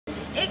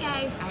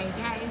Hi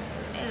guys,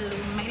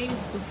 hello, my name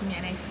is Tofumi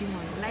and I film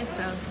on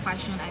lifestyle,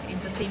 fashion and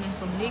entertainment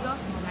from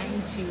Lagos,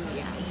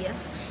 Nigeria.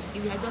 Yes,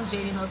 if you are just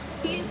joining us,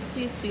 please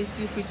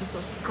feel free to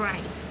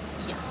subscribe.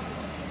 Yes,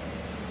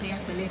 now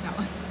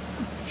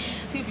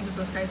feel free to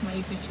subscribe to my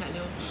YouTube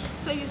channel.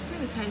 So you've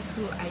seen the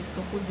title, I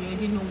suppose you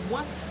already know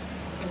what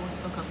I want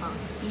to talk about.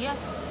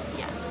 Yes,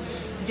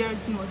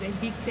 Jeriton was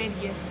evicted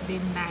yesterday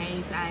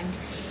night and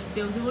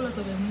there was a whole lot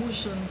of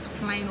emotions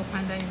flying up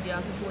and down in the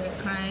house. People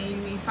were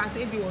crying. In fact,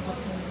 everybody was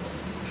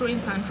throwing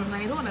tantrums,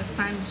 and I don't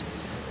understand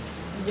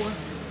what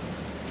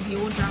the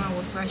whole drama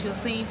was for. She was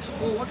saying,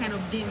 "Oh, what kind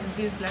of game is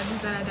this? Blah, this,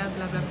 blah,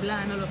 blah, blah,"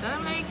 and all of that.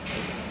 I'm like,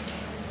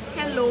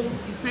 hello,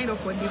 you signed up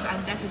for this,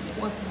 and that is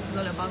what it's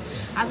all about.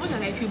 As much as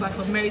I feel bad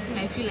for Meriton,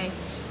 I feel like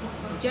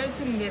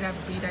Jeriton needed that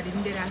breather, they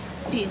needed that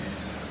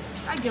space.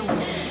 That girl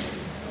was,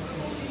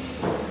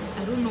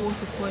 I don't know what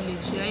to call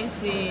it. Should I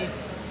say?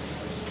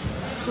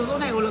 She was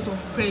under a lot of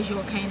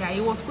pressure, kinda.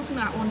 It was putting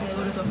her under a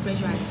lot of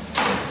pressure, and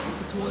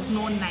it was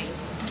not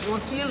nice. It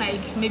was feeling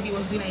like maybe it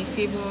was doing her a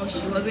favor.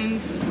 She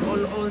wasn't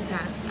all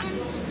that.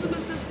 And to be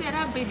sincere,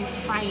 that babe is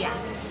fire.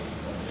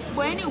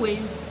 But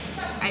anyways,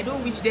 I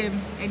don't wish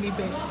them any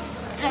best.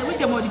 I wish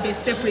them all the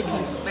best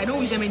separately, but I don't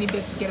wish them any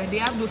best together. They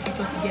have no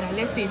future together.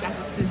 Let's say it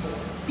as it is.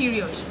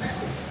 Period.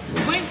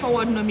 Going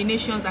forward,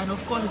 nominations, and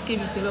of course, it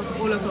came with a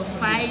whole lot of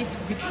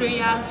fights,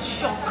 betrayals,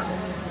 shock.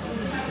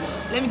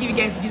 Let me give you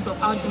guys the gist of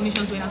how the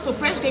nominations went. So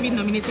Fresh David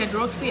nominated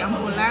Roxy and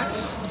Bola,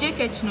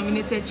 J-Ketch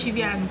nominated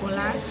Chibia and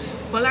Bola,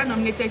 Bola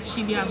nominated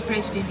Chibia and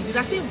Fresh David. It's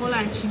as if Bola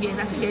and Chibia,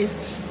 it's as if there is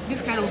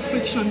this kind of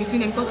friction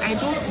between them because I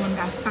don't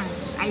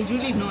understand. I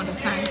really don't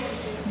understand.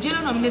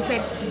 Jelo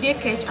nominated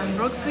J-Ketch and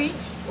Roxy,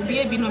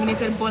 Obiabi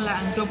nominated Bola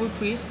and Double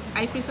Chris,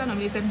 Ikrisa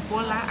nominated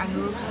Bola and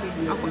Roxy.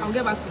 I'll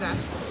get back to that.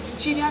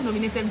 Chibia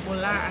nominated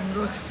Bola and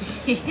Roxy.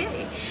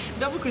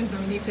 Double Chris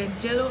nominated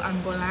Jello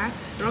and Bola.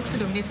 Roxy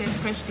nominated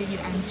Fresh David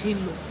and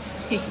Jello.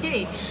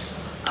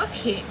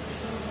 Okay.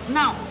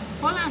 Now,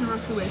 Bola and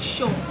Roxy were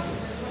shocked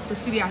to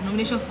see their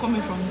nominations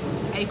coming from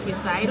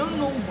Ikrisa. I don't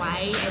know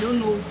why. I don't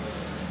know.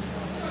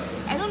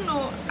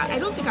 I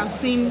don't think I've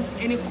seen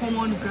any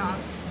common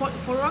ground.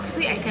 For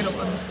Roxy, I kind of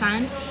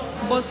understand.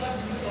 But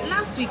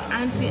last week,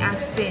 Auntie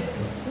asked them,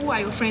 who are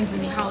your friends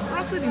in the house?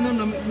 Roxy did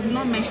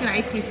not mention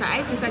Ikrisa.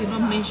 Ikrisa did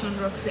not mention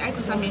Roxy.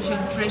 Ikrisa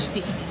mentioned Fresh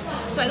David.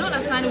 So I don't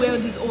understand where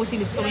this whole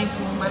thing is coming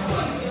from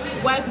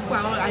and why people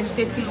are all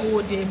agitating,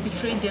 oh, they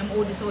betrayed them,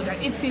 oh, this, all that.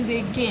 It is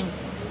a game.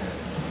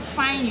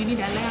 Fine, you need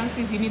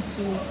alliances, you need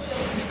to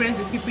be friends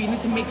with people, you need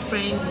to make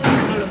friends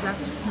and all of that.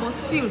 But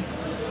still,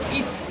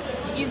 it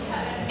is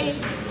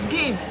a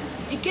game.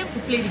 You came to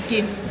play the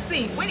game.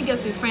 See, when it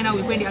gets to the final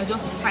week, when they are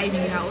just 5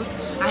 in the house,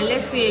 and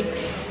let's say,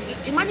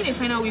 imagine a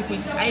final week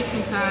with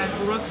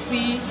Ikrisa,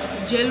 Roxy,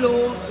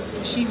 Jello,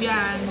 Chibia,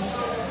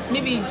 and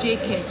maybe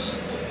J-Ketch.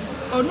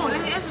 Or no,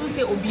 let's even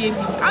say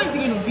Obiabi. How is it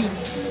going to be?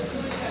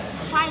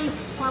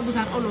 Fights, squabbles,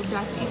 and all of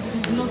that. It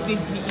is not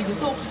going to be easy.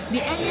 So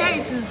the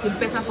earlier it is, the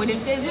better for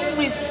them. There's no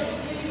reason.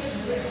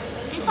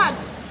 In fact,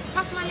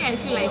 personally, I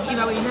feel like if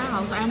I were in that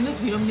house, I am going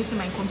to be nominating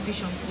my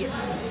competition.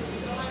 Yes.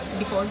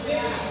 Because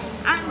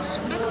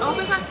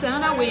better still,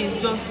 another way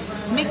is just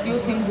make the whole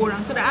thing go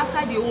around so that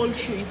after the whole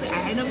show you say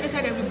I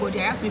nominated everybody,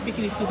 I have to be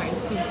picking it 2 by 2.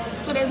 So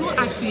there's no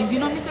hard feelings. You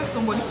nominated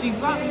somebody too, you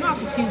don't have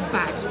to feel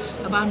bad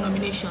about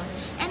nominations.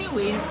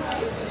 Anyways,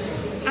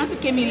 Auntie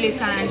came in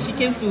later and she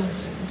came to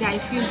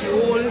diffuse the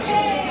whole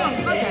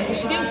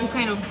she came to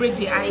kind of break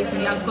the ice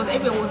in the house because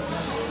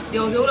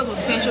there was a whole lot of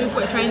tension.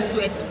 People were trying to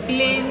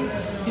explain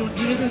the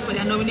reasons for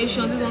their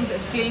nominations. These ones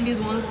explain,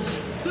 these ones.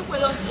 People were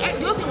just, the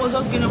whole thing was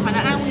just going up and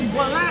down. And with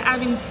Bola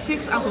having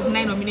 6 out of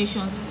 9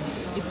 nominations,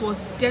 it was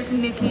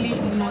definitely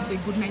not a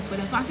good night for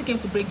them. So Auntie came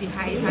to break the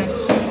ice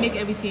and make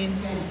everything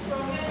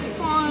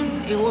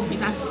fun a whole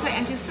bit.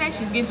 And she said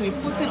she's going to be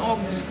putting up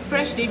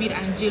Fresh David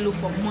and Jello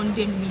for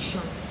Monday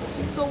mission.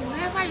 So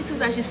whatever it is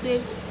that she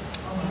says,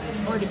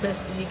 all the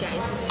best to you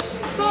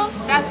guys. So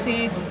that's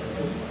it.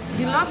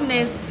 The Love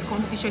Nest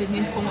competition is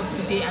going to come up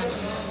today, and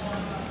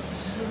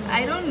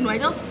I don't know, I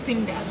just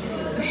think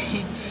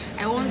that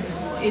I want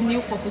a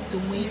new couple to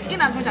win.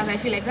 In as much as I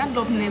feel like that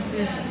Love Nest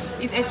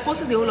it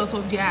exposes a whole lot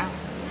of their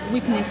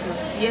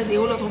weaknesses. Yes, a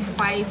whole lot of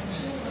fights.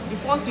 The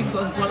first week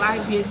was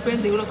Bola, we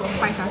experienced a whole lot of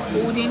fight as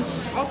holding.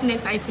 Up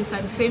next,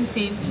 Ikrisa, the same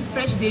thing.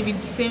 Fresh David,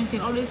 the same thing.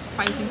 Always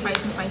fighting.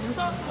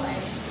 So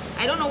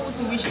I don't know who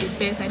to wish the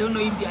best. I don't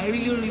know if they are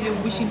really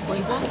wishing for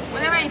it, but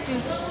whatever it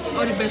is,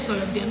 all the best, all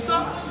of them. So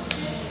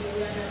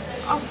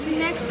up till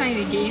next time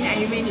again,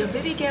 I remain your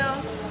baby girl,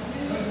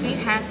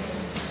 sweethearts.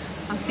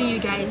 I'll see you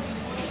guys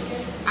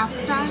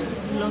after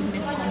Love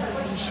Nest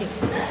competition.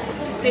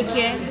 Take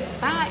care.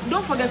 Bye.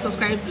 Don't forget to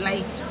subscribe,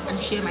 like, and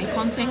share my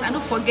content. And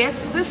don't forget,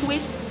 this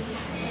week,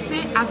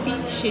 say happy,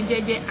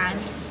 shejeje, and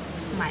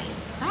smile.